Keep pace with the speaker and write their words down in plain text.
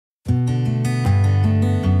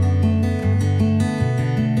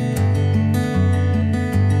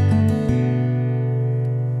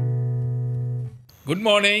Good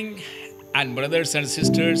morning, and brothers and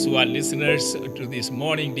sisters who are listeners to this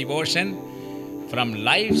morning devotion from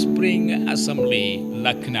LifeSpring Assembly,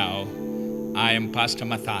 Lucknow. I am Pastor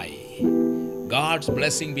Mathai. God's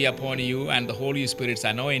blessing be upon you and the Holy Spirit's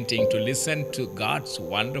anointing to listen to God's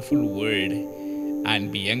wonderful word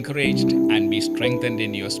and be encouraged and be strengthened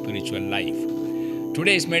in your spiritual life.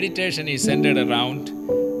 Today's meditation is centered around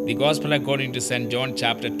the Gospel according to St. John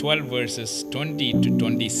chapter 12 verses 20 to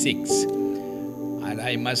 26. And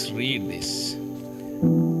I must read this.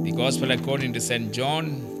 The Gospel according to St.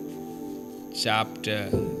 John chapter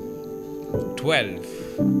 12,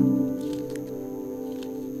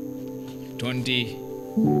 20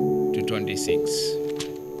 to 26.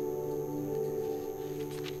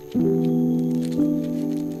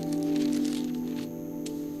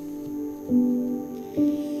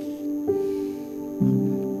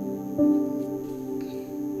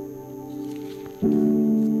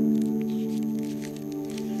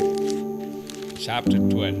 Chapter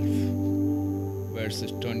 12,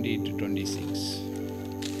 verses 20 to 26.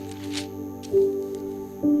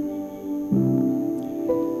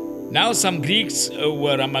 Now some Greeks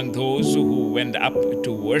were among those who went up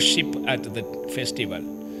to worship at the festival.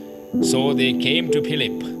 So they came to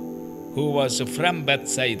Philip, who was from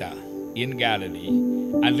Bethsaida in Galilee,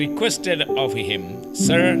 and requested of him,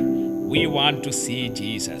 "Sir, we want to see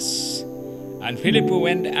Jesus." And Philip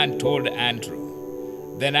went and told Andrew.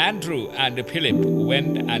 Then Andrew and Philip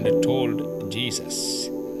went and told Jesus.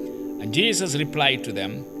 And Jesus replied to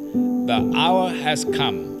them, "The hour has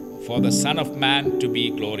come for the Son of Man to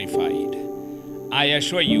be glorified. I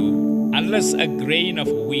assure you, unless a grain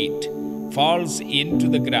of wheat falls into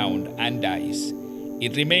the ground and dies,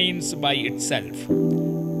 it remains by itself.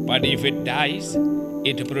 But if it dies,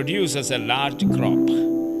 it produces a large crop.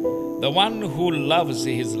 The one who loves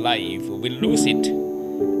his life will lose it,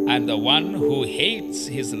 and the one who hates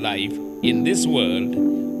his life in this world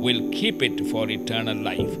will keep it for eternal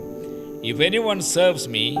life. If anyone serves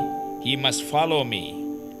me, he must follow me.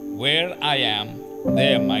 Where I am,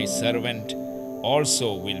 there my servant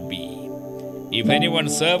also will be. If anyone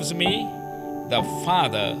serves me, the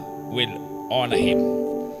Father will honor him."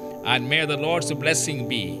 And may the Lord's blessing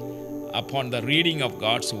be upon the reading of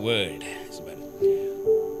God's word as well.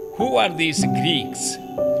 Who are these Greeks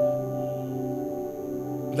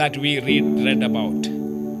that we read about?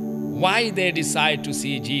 Why they decide to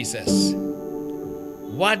see Jesus?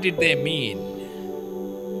 What did they mean?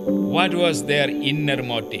 What was their inner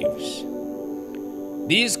motives?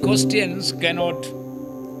 These questions cannot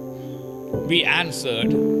be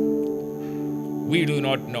answered. We do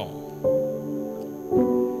not know.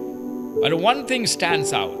 But one thing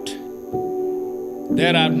stands out.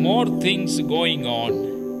 There are more things going on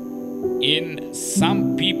in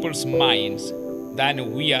some people's minds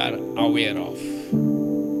than we are aware of.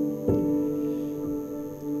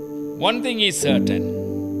 One thing is certain.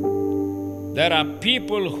 There are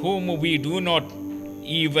people whom we do not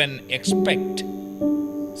even expect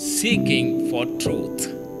seeking for truth,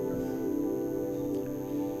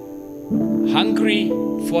 hungry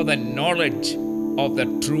for the knowledge of the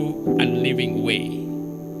true and living way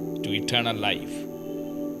to eternal life.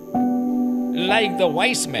 Like the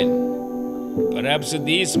wise men, perhaps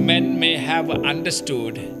these men may have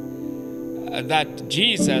understood that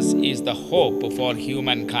Jesus is the hope for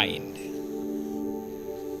humankind.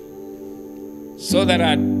 So there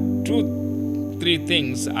are three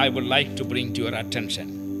things I would like to bring to your attention.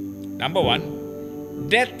 Number one,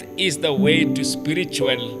 death is the way to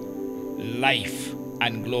spiritual life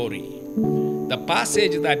and glory. The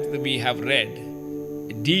passage that we have read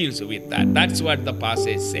deals with that. That's what the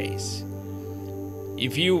passage says.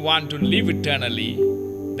 If you want to live eternally,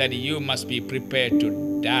 then you must be prepared to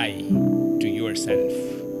die to yourself.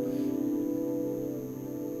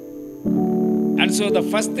 And so the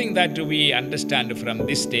first thing that we understand from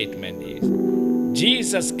this statement is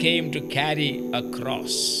Jesus came to carry a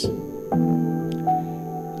cross,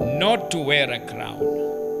 not to wear a crown.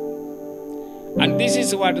 And this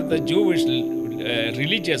is what the Jewish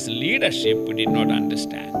religious leadership did not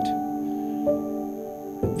understand.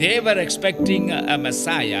 They were expecting a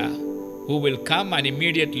Messiah who will come and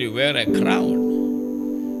immediately wear a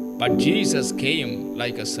crown. But Jesus came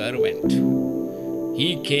like a servant.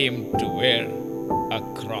 He came to wear a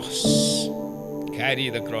cross, carry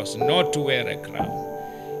the cross, not to wear a crown.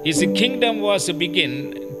 His kingdom was to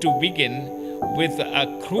begin with a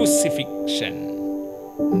crucifixion,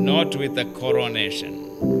 not with a coronation.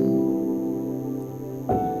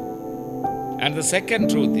 And the second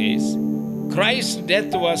truth is, Christ's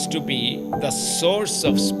death was to be the source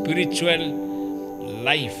of spiritual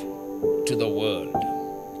life to the world.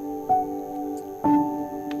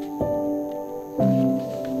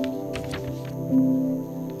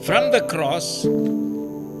 from the cross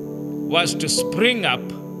was to spring up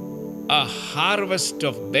a harvest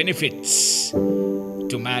of benefits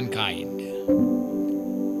to mankind.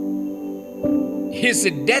 His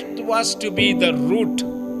death was to be the root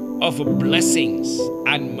of blessings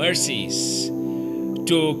and mercies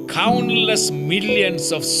to countless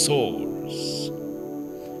millions of souls.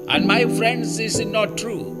 And my friends, is it not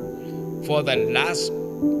true? For the last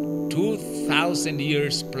 2,000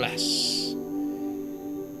 years plus,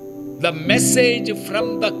 the message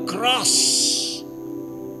from the cross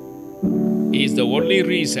is the only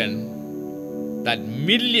reason that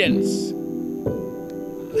millions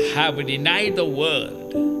have denied the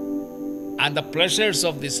world and the pleasures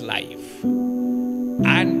of this life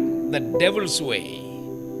and the devil's way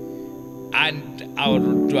and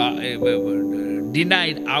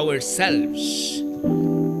denied ourselves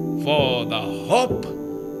for the hope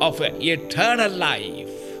of an eternal life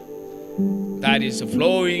that is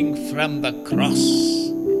flowing from the cross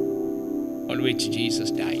on which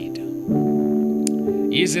Jesus died.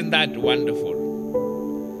 Isn't that wonderful?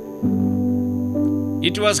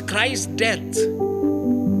 It was Christ's death,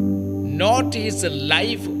 not his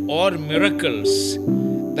life or miracles,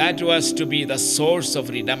 that was to be the source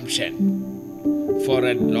of redemption for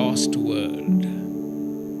a lost world.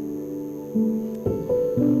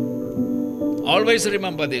 Always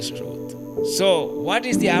remember this truth. So, what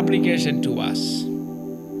is the application to us?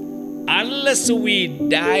 Unless we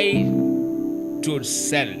die to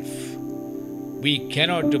self, we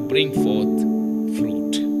cannot bring forth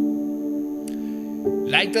fruit.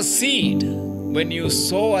 Like the seed, when you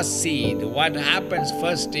sow a seed, what happens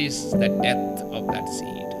first is the death of that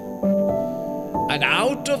seed. And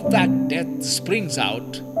out of that death springs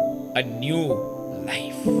out a new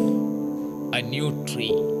life, a new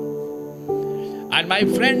tree. And my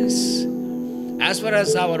friends, as far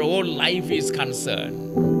as our old life is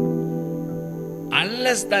concerned,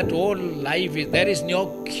 unless that old life is, there is no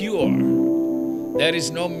cure, there is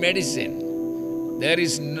no medicine,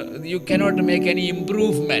 you cannot make any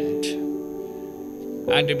improvement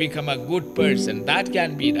and become a good person. That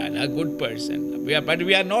can be done, a good person. But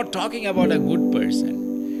we are not talking about a good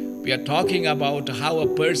person. We are talking about how a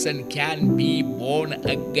person can be born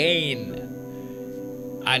again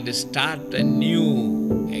and start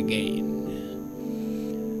anew again.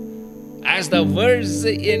 As the verse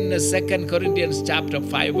in 2 Corinthians chapter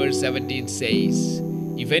 5 verse 17 says,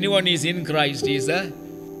 if anyone is in Christ, he is a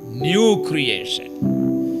new creation.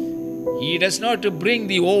 He does not bring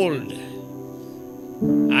the old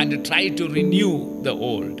and try to renew the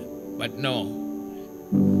old. But no,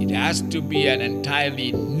 it has to be an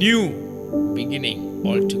entirely new beginning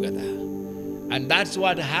altogether. And that's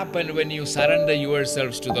what happened when you surrender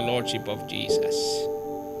yourselves to the Lordship of Jesus.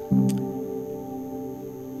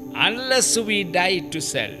 Unless we die to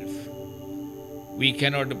self, we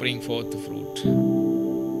cannot bring forth fruit.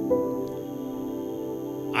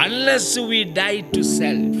 Unless we die to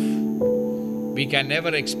self, we can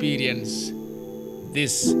never experience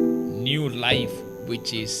this new life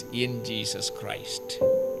which is in Jesus Christ.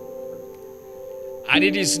 And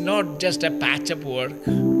it is not just a patch-up work.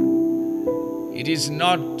 It is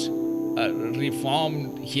not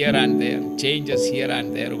reformed here and there, changes here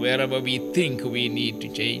and there, wherever we think we need to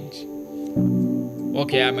change.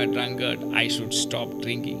 Okay, I'm a drunkard, I should stop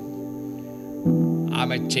drinking.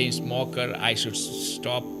 I'm a chain smoker, I should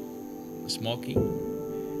stop smoking.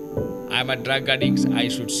 I'm a drug addict, I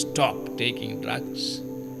should stop taking drugs.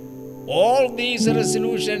 All these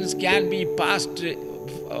resolutions can be passed,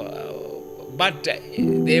 but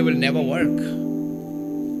they will never work.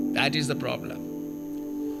 That is the problem.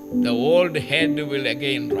 The old head will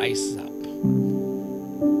again rise up.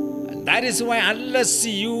 And that is why unless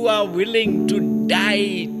you are willing to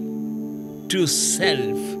die to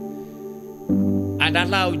self and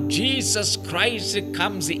allow Jesus Christ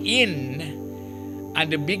comes in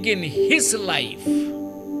and begin his life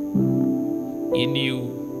in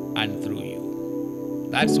you and through you.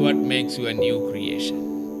 That's what makes you a new creation.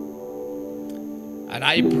 And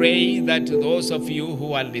I pray that those of you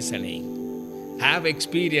who are listening have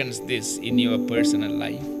experienced this in your personal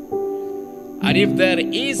life. And if there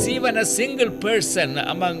is even a single person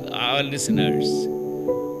among our listeners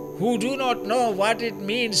who do not know what it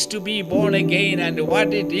means to be born again and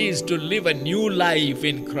what it is to live a new life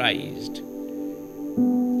in Christ,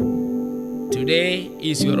 today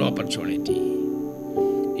is your opportunity.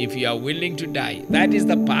 If you are willing to die, that is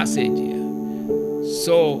the passage here.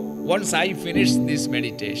 So, once I finish this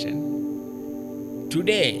meditation,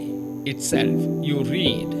 today itself, you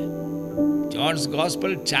read John's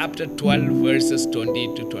Gospel, chapter 12, verses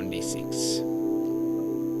 20 to 26.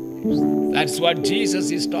 That's what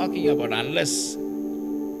Jesus is talking about. Unless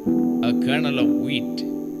a kernel of wheat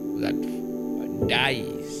that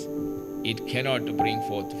dies, it cannot bring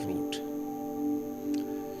forth fruit.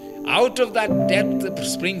 Out of that death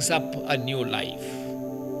springs up a new life.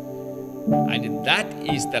 And that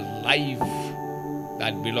is the life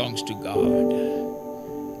that belongs to God.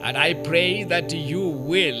 And I pray that you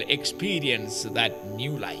will experience that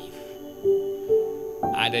new life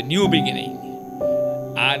and a new beginning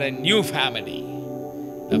and a new family,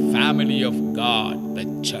 the family of God, the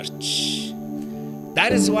church.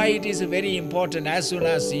 That is why it is very important, as soon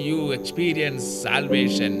as you experience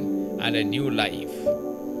salvation and a new life,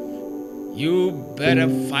 you better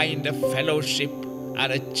find a fellowship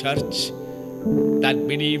and a church that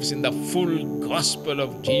believes in the full gospel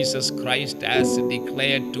of Jesus Christ as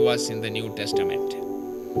declared to us in the New Testament,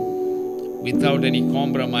 without any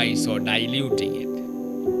compromise or diluting it.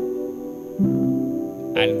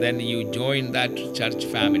 And then you join that church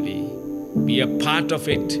family, be a part of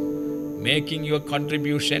it, making your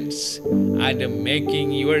contributions and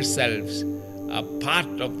making yourselves a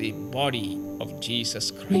part of the body of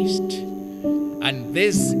Jesus Christ. And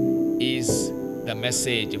this is the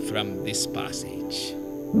message from this passage.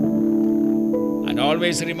 And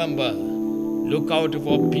always remember, look out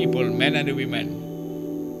for people, men and women,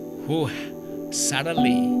 who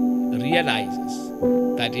suddenly realizes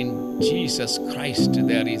that in Jesus Christ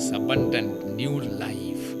there is abundant new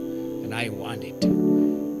life, and I want it.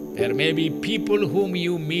 There may be people whom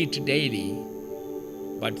you meet daily,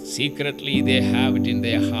 but secretly they have it in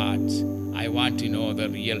their hearts. I want to know the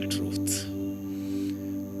real truth.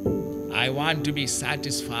 I want to be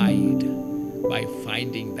satisfied by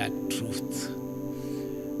finding that truth.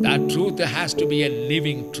 That truth has to be a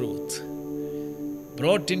living truth,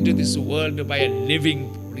 brought into this world by a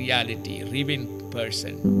living reality, living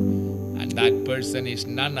person. And that person is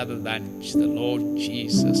none other than the Lord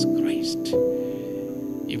Jesus Christ.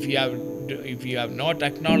 If you have not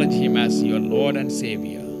acknowledged Him as your Lord and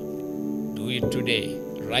Savior, do it today,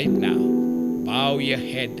 right now. Bow your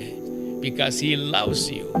head, because He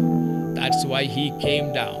loves you. That's why He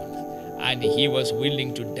came down and He was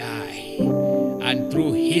willing to die. And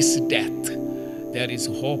through His death, there is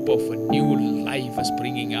hope of a new life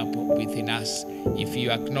springing up within us if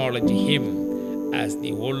you acknowledge Him as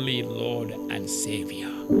the only Lord and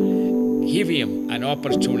Savior. Give Him an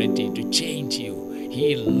opportunity to change you.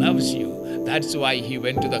 He loves you. That's why He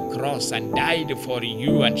went to the cross and died for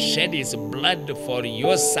you and shed His blood for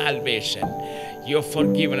your salvation, your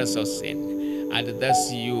forgiveness of sin. And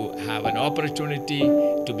thus you have an opportunity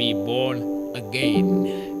to be born again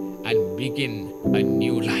and begin a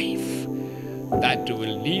new life that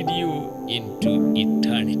will lead you into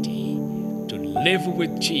eternity, to live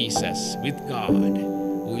with Jesus, with God,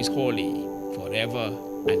 who is holy forever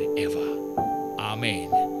and ever. Amen.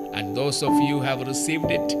 And those of you who have received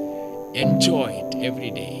it, enjoy it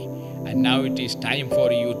every day. And now it is time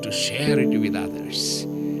for you to share it with others,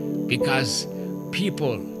 because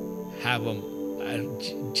people have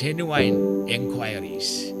genuine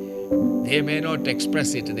inquiries. They may not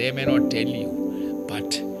express it, they may not tell you,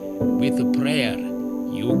 but with prayer,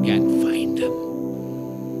 you can find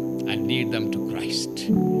them and lead them to Christ.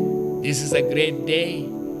 This is a great day.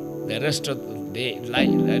 The rest of the day,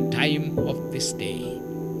 the time of this day,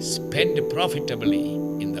 spend profitably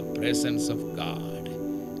in the presence of God.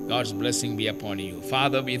 God's blessing be upon you.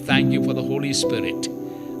 Father, we thank you for the Holy Spirit,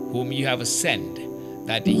 whom you have sent,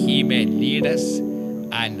 that He may lead us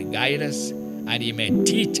and guide us, and He may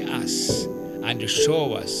teach us and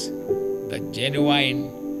show us the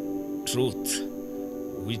genuine truth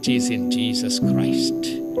which is in Jesus Christ.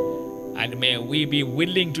 And may we be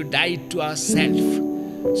willing to die to ourselves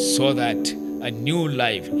so that a new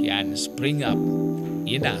life can spring up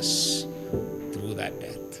in us through that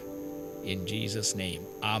death. In Jesus' name,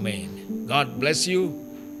 amen. God bless you,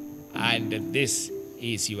 and this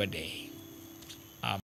is your day.